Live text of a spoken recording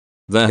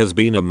There has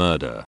been a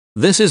murder.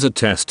 This is a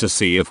test to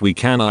see if we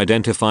can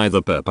identify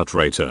the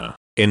perpetrator.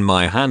 In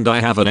my hand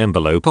I have an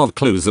envelope of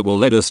clues that will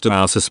lead us to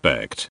our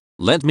suspect.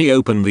 Let me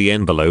open the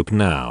envelope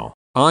now.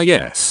 Ah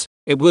yes,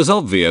 it was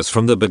obvious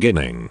from the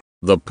beginning.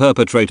 The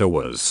perpetrator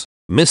was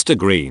Mr.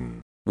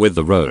 Green, with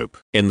the rope,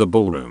 in the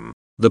ballroom.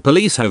 The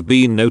police have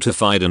been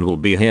notified and will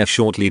be here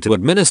shortly to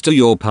administer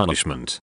your punishment.